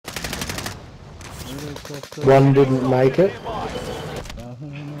One didn't make it.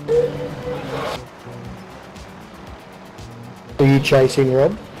 Are you chasing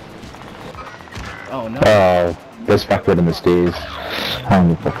Rob? Oh no. Oh, there's backward in the stairs. How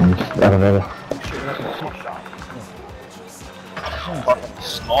many fucking... I don't know.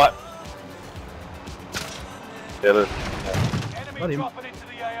 Snipe. Get it. Got him.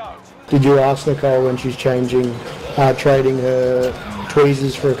 Did you ask Nicole when she's trading her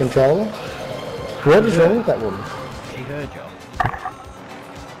tweezers for a controller? What is wrong with that woman? She heard you.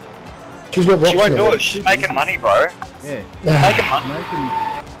 She's not She won't watching do it. She's making money, bro. Yeah. Making money.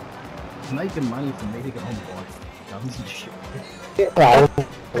 Making money for me to go on bike. Guns and shit. Oh,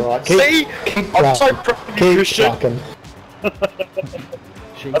 right. See? I'm so proud of you, Christian. Fucking.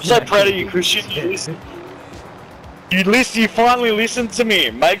 I'm so proud of you, Christian. You finally listen to me.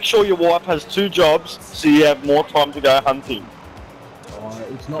 Make sure your wife has 2 jobs so you have more time to go hunting.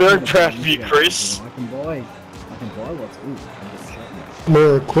 It's not Very proud of you, Chris. I can buy lots. Ooh, I can get shot now.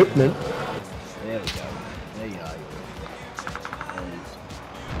 More equipment. There we go. There you are.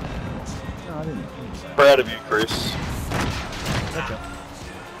 No, I didn't say that. Proud of you, Chris. Gotcha.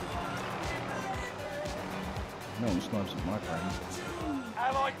 No one snipes at my friend.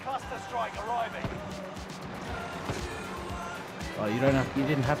 Allied cluster strike arriving. Oh, you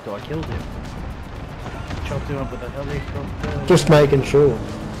didn't have to. I killed him. Chopped him up with a helicopter. Just making sure.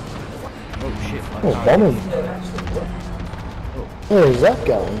 Oh shit! Oh, bombing. Where is that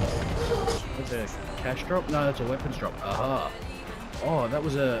going? That's a cash drop? No, that's a weapons drop. Aha. Oh, that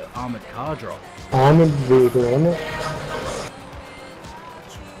was a armored car drop. Armored vehicle, isn't it?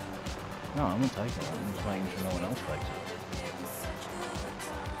 No, I'm gonna take it. I'm just making sure no one else takes it.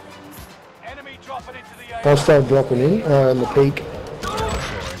 Enemy dropping into the AO. Hostile dropping in the peak.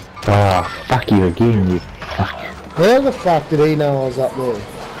 Ah, fuck you again, you fuck. How the fuck did he know I was up there?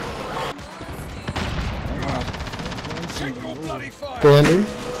 Found him.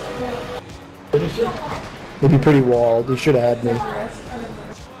 It'd be pretty wild. He should have had me.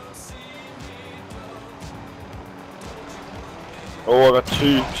 Oh, I got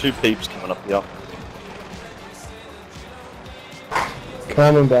two peeps coming up here.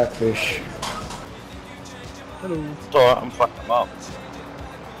 Coming back, fish. Hello. It's alright, I'm fucking them up.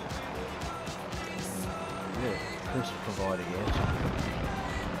 Yeah, Chris providing answer.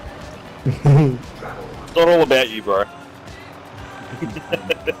 It's not all about you, bro.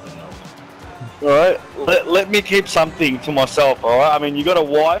 Alright, let me keep something to myself, alright? I mean, you got a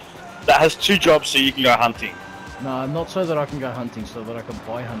wife that has 2 jobs so you can go hunting. No, not so that I can go hunting, so that I can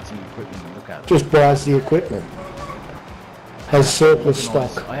buy hunting equipment and look at it. Just buys the equipment. Has surplus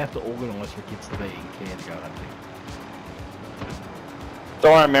stock. I have to organise for kids to be in care to go hunting.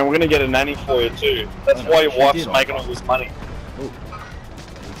 Don't worry, man, we're gonna get a nanny for you too. That's why your wife's making all this money.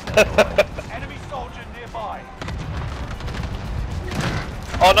 Enemy soldier nearby.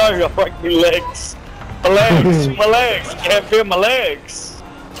 Oh no, I broke my legs. My legs, my legs. Can't feel my legs.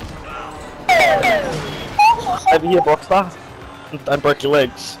 Over here, Boxstar. Don't break your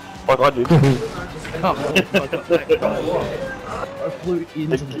legs like I did. I flew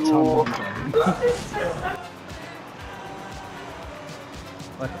into the tunnel.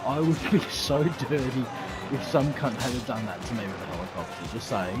 Like, I would be so dirty if some cunt had done that to me with a helicopter. Just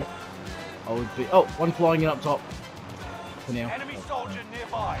saying. I would be. Oh, one flying in up top. For now. Enemy soldier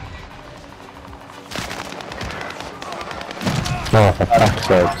nearby. Oh, for fuck's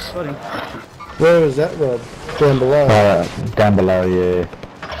sakes. Got him. Where is that, Rob? Down below. Down below, yeah.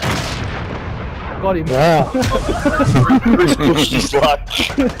 Got him. Wow. Chris pushed his luck.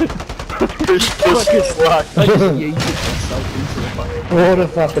 Chris pushed his luck. I just yeeted myself into the fucking. What a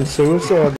fucking suicide.